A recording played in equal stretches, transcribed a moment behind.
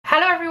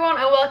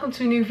everyone and welcome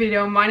to a new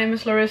video. My name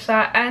is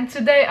Larissa and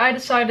today I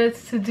decided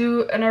to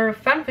do another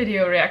fan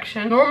video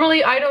reaction.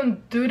 Normally I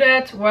don't do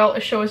that while a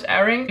show is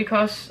airing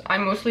because I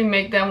mostly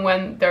make them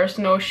when there's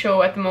no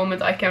show at the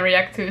moment I can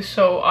react to,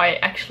 so I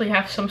actually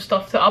have some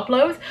stuff to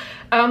upload.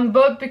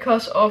 But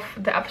because of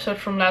the episode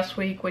from last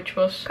week, which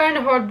was kind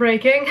of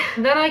heartbreaking,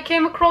 then I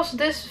came across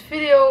this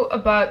video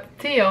about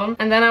Theon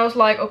and then I was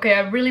like, okay,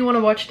 I really want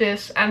to watch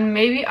this and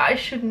maybe I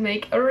should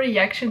make a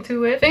reaction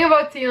to it. The thing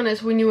about Theon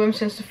is we knew him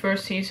since the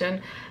first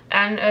season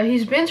and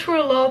he's been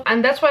through a lot,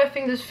 and that's why I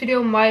think this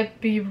video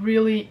might be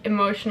really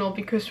emotional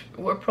because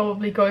we're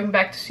probably going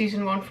back to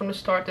season 1 from the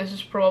start. This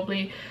is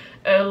probably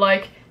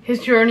like his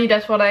journey,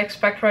 that's what I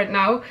expect right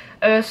now.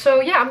 So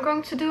yeah, I'm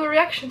going to do a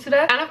reaction to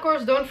that. And of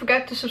course don't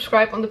forget to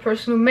subscribe on the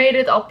person who made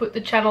it. I'll put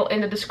the channel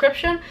in the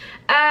description.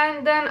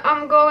 And then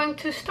I'm going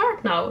to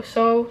start now,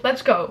 so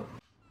let's go.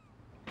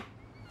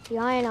 The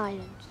Iron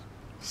Islands.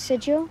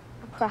 Sigil,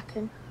 a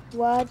kraken.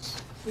 Words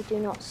we do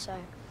not sow.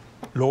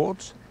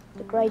 Lords?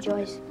 The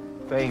Greyjoys.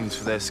 Famed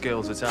for their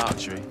skills at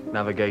archery,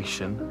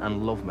 navigation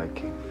and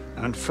lovemaking.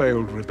 And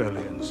failed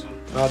rebellions.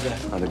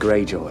 And the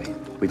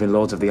Greyjoy. We've been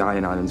lords of the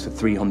Iron Islands for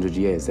 300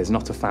 years. There's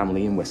not a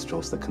family in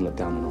Westeros that can look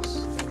down on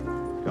us.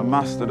 Your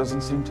master doesn't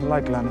seem to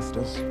like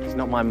Lannisters. He's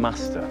not my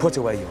master. Put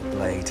away your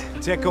blade.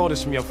 Take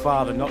orders from your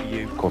father, not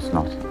you. Of course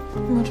not.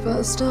 What about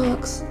the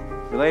Starks?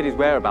 The lady's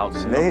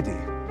whereabouts. Lady,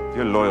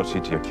 your loyalty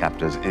to your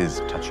captors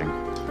is touching.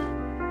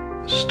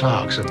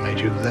 Starks have made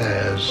you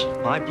theirs.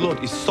 My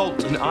blood is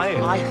salt and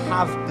iron. I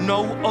have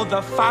no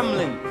other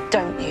family.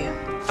 Don't you?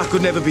 I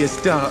could never be a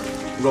Stark.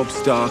 Robb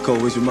Stark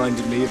always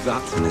reminded me of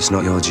that. And it's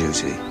not your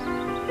duty,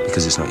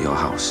 because it's not your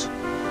house.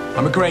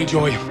 I'm a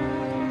Greyjoy.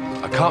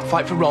 I can't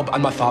fight for Robb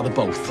and my father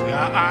both. We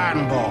are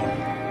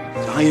Ironborn.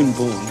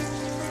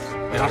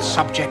 Ironborn? We're not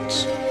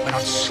subjects. We're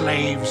not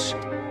slaves.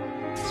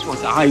 It's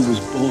what I was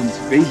born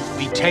to be.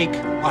 We take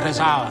what is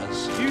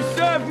ours. You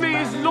serve me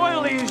as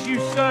loyally as you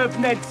serve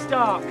Ned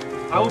Stark.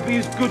 I will be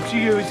as good to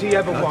you as he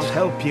ever was.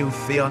 Help you,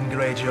 Theon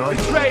Greyjoy.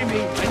 Betray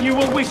me, and you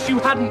will wish you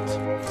hadn't.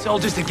 It's all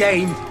just a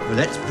game. Well,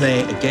 let's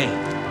play a game.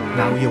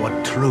 Now you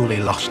are truly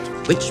lost.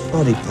 Which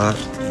body part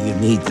do you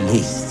need the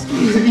least?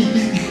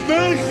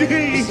 Mercy!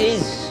 This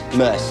is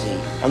mercy.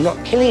 I'm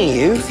not killing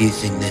you. If you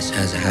think this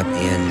has a happy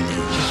ending,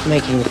 just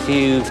making a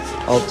few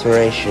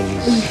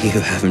alterations.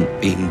 You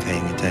haven't been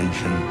paying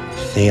attention.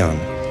 Theon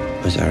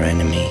was our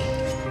enemy.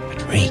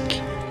 But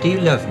Reek, do you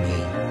love me?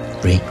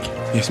 Reek?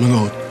 Yes, my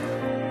lord.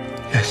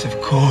 Yes,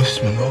 of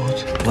course, my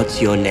lord.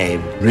 What's your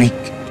name? Reek.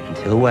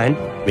 Until when?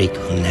 Reek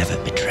will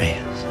never betray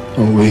us.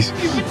 Always.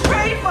 You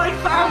betrayed my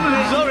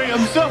family!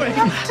 I'm sorry. You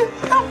have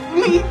to help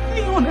me,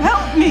 Theon,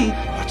 help me!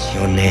 What's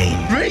your name?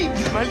 Reek!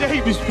 My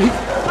name is Reek.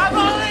 I've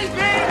always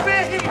been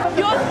me!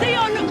 You're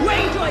Theon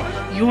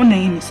Greyjoy! Your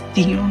name is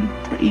Theon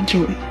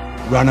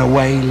Greyjoy. Run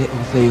away,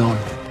 little Theon.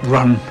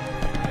 Run.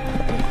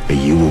 Are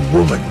you a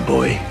woman,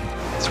 boy?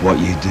 It's what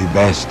you do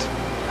best.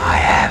 I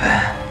have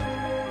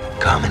her.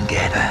 Come and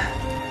get her.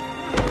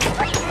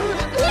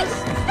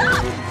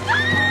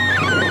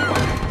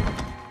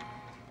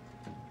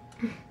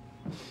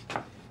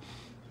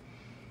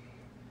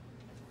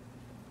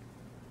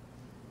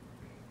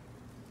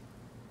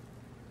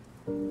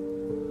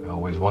 I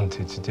always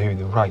wanted to do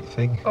the right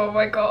thing. Oh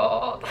my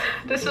god,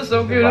 this is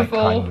so Be the right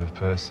beautiful. kind of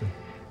person.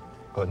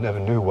 But I never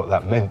knew what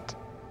that meant.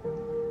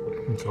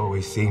 It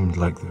always seemed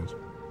like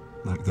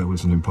there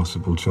was an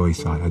impossible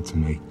choice I had to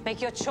make.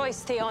 Make your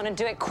choice, Theon, and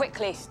do it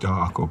quickly.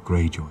 Stark or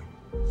Greyjoy.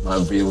 My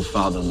real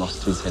father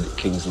lost his head at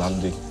King's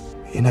Landing.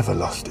 You never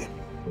lost him.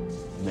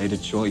 He made a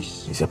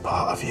choice. He's a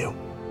part of you,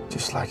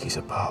 just like he's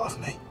a part of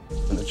me.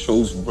 And I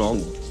chose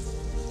wrong.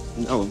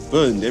 Now I've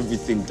burned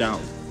everything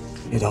down.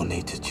 You don't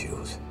need to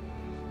choose.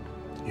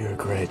 You're a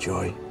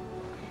Greyjoy,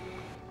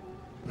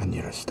 and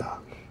you're a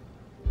Stark.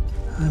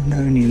 I've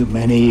known you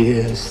many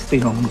years,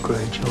 Theon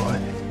Greyjoy.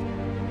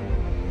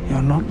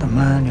 You're not the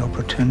man you're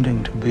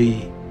pretending to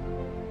be.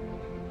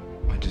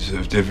 I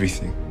deserved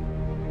everything.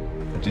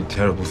 I did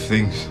terrible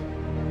things.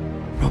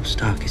 Robb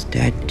Stark is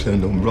dead.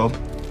 Turned on Robb.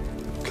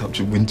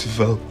 Captured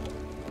Winterfell.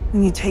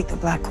 When you take the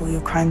Black Wall,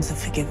 your crimes are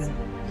forgiven.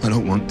 I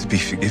don't want to be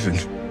forgiven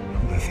for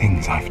the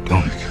things I've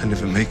done. I can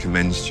never make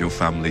amends to your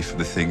family for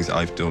the things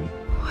I've done.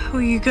 Where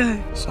will you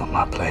go? It's not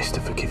my place to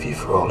forgive you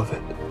for all of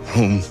it.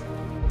 Home.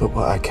 But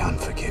what I can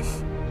forgive,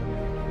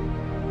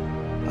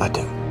 I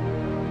do.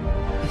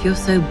 If you're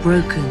so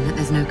broken that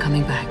there's no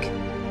coming back,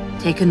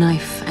 take a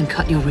knife and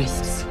cut your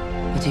wrists.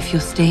 But if you're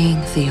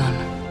staying, Theon,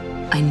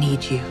 I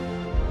need you.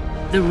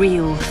 The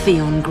real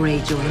Theon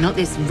Greyjoy, not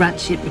this rat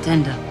shit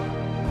pretender.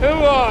 Who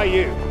are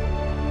you?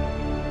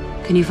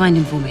 Can you find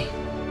him for me?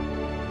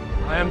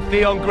 I am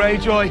Theon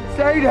Greyjoy.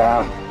 Stay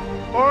down,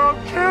 or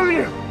I'll kill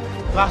you!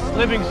 Last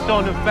living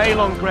son of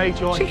Balon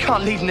Greyjoy. She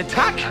can't lead an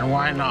attack. And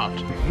why not?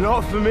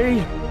 Not for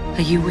me.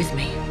 Are you with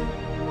me?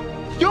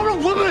 You're a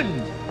woman.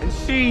 And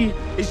she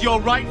is your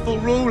rightful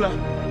ruler.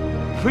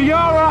 For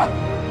Yara!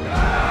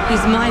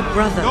 He's my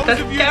brother.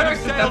 Those of you that have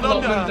sailed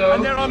under,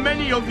 and there are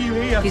many of you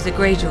here. He's a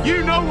Greyjoy.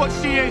 You know what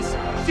she is.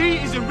 She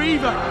is a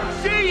Reaver.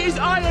 She is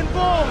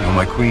Ironborn. You're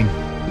my queen.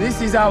 This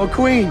is our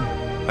queen.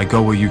 I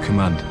go where you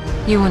command.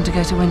 You want to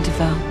go to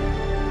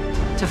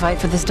Winterfell? To fight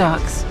for the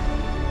Starks?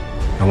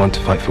 I want to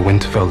fight for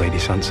Winterfell, Lady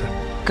Sansa.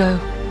 Go.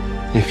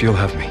 If you'll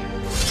have me.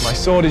 My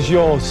sword is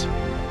yours,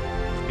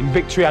 in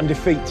victory and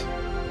defeat.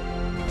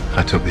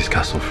 I took this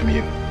castle from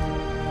you.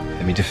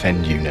 Let me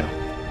defend you now.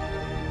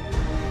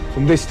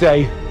 From this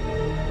day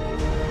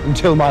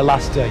until my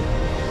last day.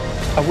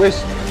 I wish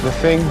the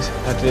things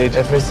I did.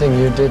 Everything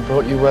you did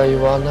brought you where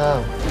you are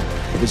now.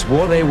 If it's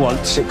what they want,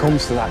 if it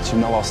comes to that, you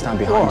know I'll stand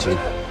behind What?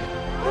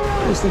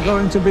 you. Is there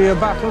going to be a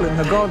battle in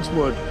the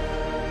Godswood?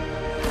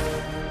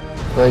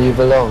 Where you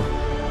belong.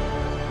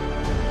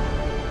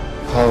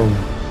 Home.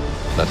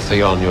 Let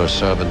Theon, your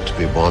servant,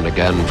 be born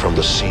again from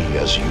the sea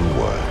as you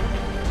were.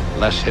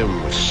 Bless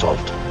him with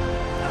salt.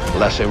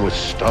 Bless him with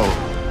stone.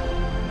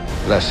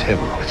 Bless him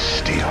with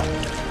steel.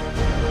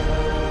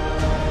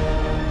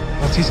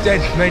 What is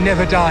dead may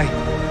never die.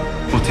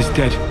 What is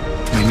dead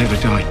may never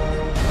die.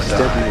 What's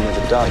dead may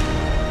never die.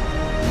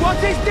 What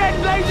is dead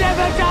may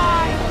never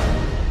die!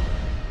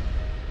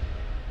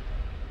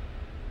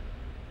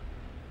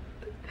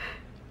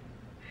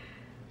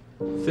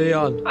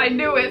 Theon, I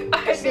knew it.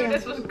 I knew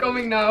this was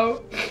coming now.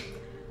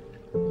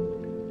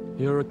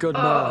 you're a good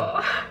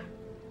man.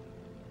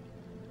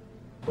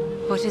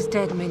 What is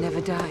dead may never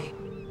die.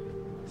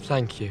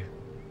 Thank you.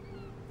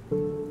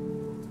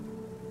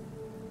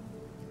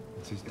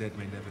 What is dead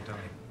may never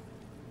die.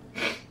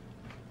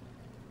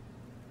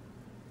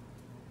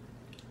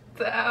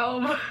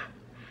 Damn.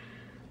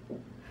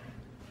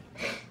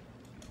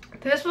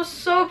 This was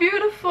so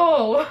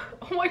beautiful.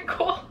 Oh my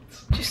god.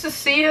 Just to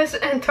see his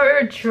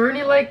entire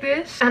journey like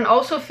this. And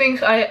also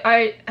things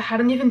I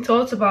hadn't even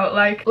thought about.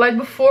 Like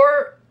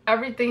before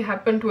everything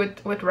happened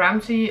with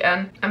Ramsay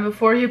and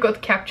before he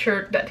got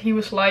captured, that he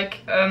was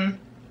like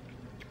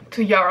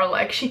to Yara,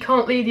 like, she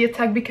can't lead the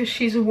attack because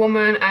she's a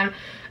woman and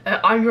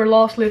I'm your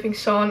last living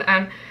son.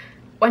 And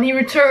when he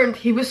returned,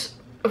 he was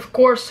of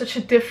course such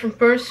a different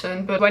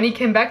person. But when he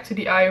came back to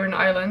the Iron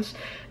Islands,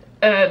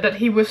 that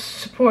he was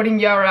supporting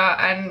Yara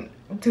and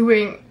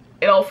doing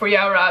it all for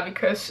Yara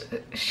because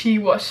she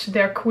was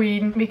their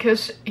queen,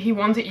 because he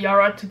wanted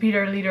Yara to be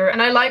their leader.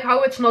 And I like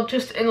how it's not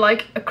just in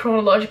like a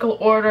chronological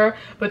order,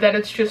 but that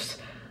it's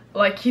just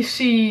like you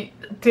see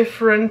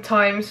different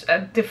times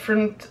at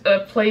different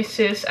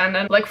places. And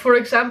then, like, for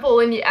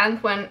example, in the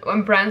end when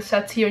Bran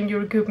said, Theon,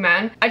 you're a good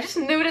man, I just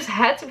knew this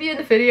had to be in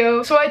the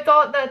video, so I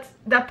thought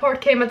that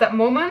part came at that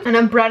moment. And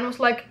then Bran was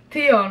like,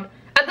 Theon,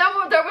 and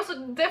then there was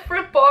a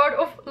different part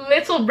of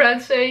little Bran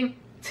saying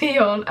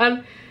Theon,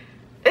 and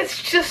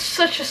it's just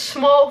such a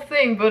small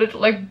thing, but it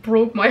like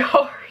broke my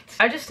heart.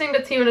 I just think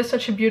that Theon is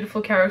such a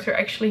beautiful character.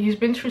 Actually, he's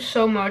been through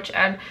so much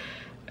and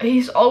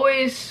he's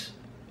always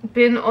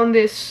been on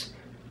this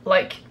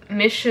like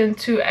mission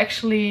to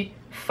actually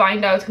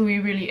find out who he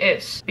really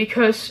is.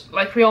 Because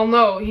like we all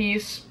know,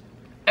 he's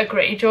a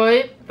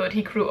Greyjoy, but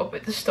he grew up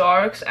with the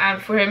Starks,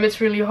 and for him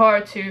it's really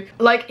hard to,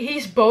 like,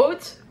 he's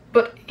both,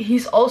 but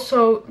he's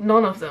also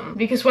none of them.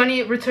 Because when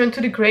he returned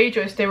to the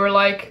Greyjoys, they were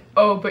like,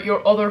 oh, but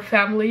your other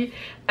family.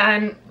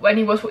 And when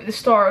he was with the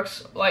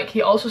Starks, like,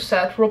 he also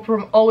said, Rob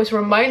always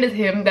reminded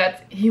him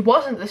that he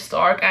wasn't a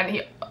Stark, and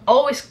he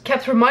always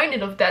kept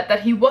reminded of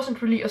that he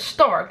wasn't really a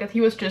Stark, that he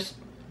was just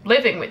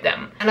living with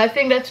them. And I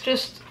think that's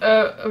just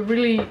a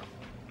really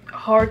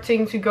hard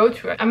thing to go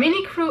through. I mean,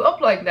 he grew up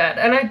like that,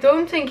 and I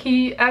don't think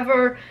he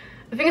ever,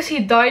 the thing is, he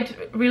died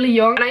really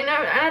young, and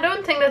I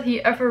don't think that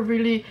he ever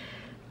really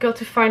got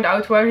to find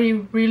out where he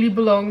really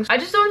belongs. I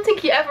just don't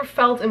think he ever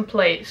felt in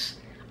place.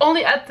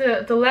 Only at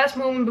the last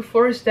moment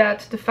before his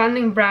death,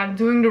 defending Bran,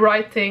 doing the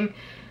right thing,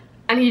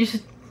 and he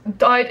just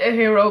died a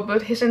hero.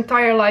 But his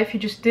entire life he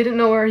just didn't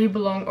know where he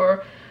belonged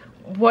or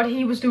what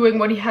he was doing,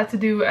 what he had to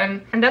do.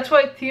 And that's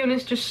why Theon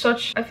is just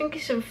such, I think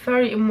he's a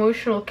very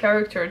emotional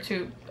character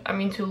to, I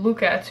mean, to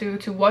look at,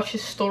 to watch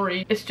his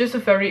story. It's just a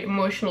very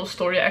emotional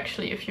story,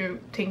 actually, if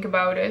you think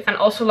about it. And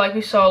also, like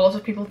we saw, a lot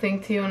of people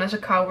think Theon as a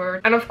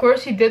coward. And of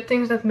course he did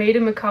things that made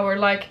him a coward,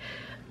 like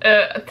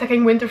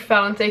attacking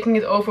Winterfell and taking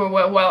it over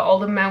while all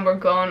the men were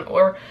gone,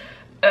 or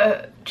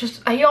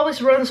just, he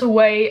always runs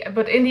away.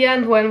 But in the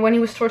end, when he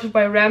was tortured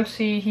by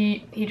Ramsay,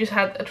 he just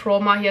had a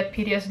trauma, he had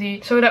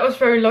PTSD. So that was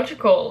very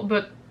logical.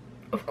 But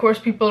of course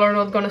people are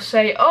not gonna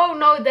say, oh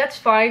no, that's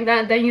fine,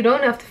 then you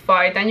don't have to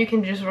fight, then you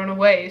can just run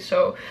away.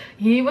 So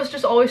he was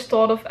just always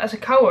thought of as a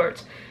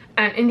coward.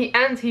 And in the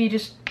end he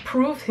just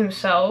proved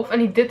himself and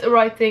he did the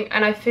right thing,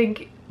 and I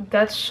think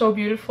that's so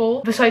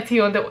beautiful. Besides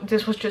Theon,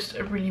 this was just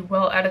a really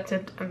well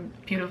edited and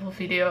beautiful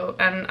video,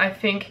 and I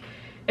think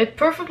it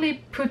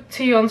perfectly put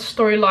Theon's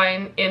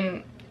storyline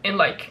in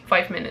like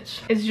 5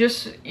 minutes. It's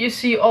just, you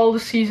see all the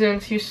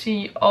seasons, you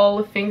see all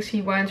the things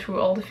he went through,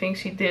 all the things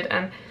he did,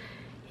 and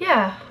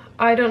yeah,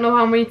 I don't know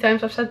how many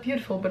times I've said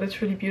beautiful, but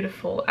it's really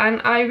beautiful. And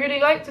I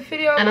really liked the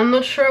video, and I'm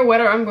not sure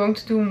whether I'm going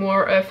to do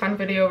more fan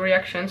video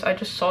reactions. I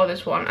just saw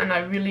this one and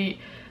I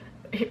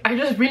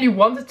just really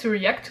wanted to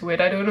react to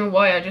it. I don't know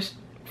why, I just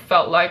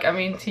felt like, I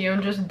mean,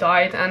 Theon just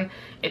died and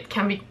it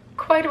can be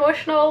quite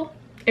emotional.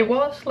 it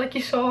was, like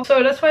you saw.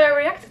 So that's why I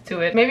reacted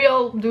to it. Maybe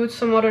I'll do it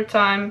some other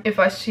time if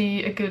I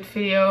see a good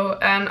video.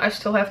 And I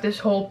still have this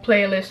whole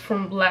playlist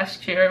from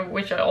last year,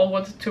 which I all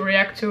wanted to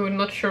react to. I'm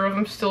not sure if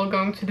I'm still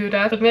going to do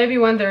that. But maybe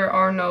when there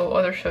are no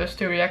other shows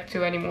to react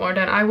to anymore,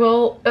 then I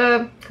will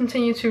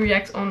continue to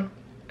react on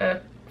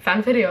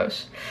fan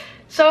videos.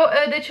 So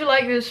did you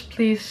like this?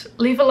 Please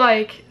leave a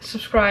like,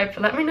 subscribe,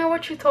 let me know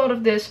what you thought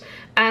of this.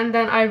 And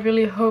then I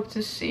really hope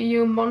to see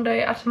you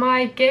Monday at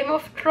my Game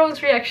of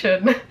Thrones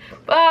reaction.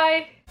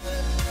 Bye!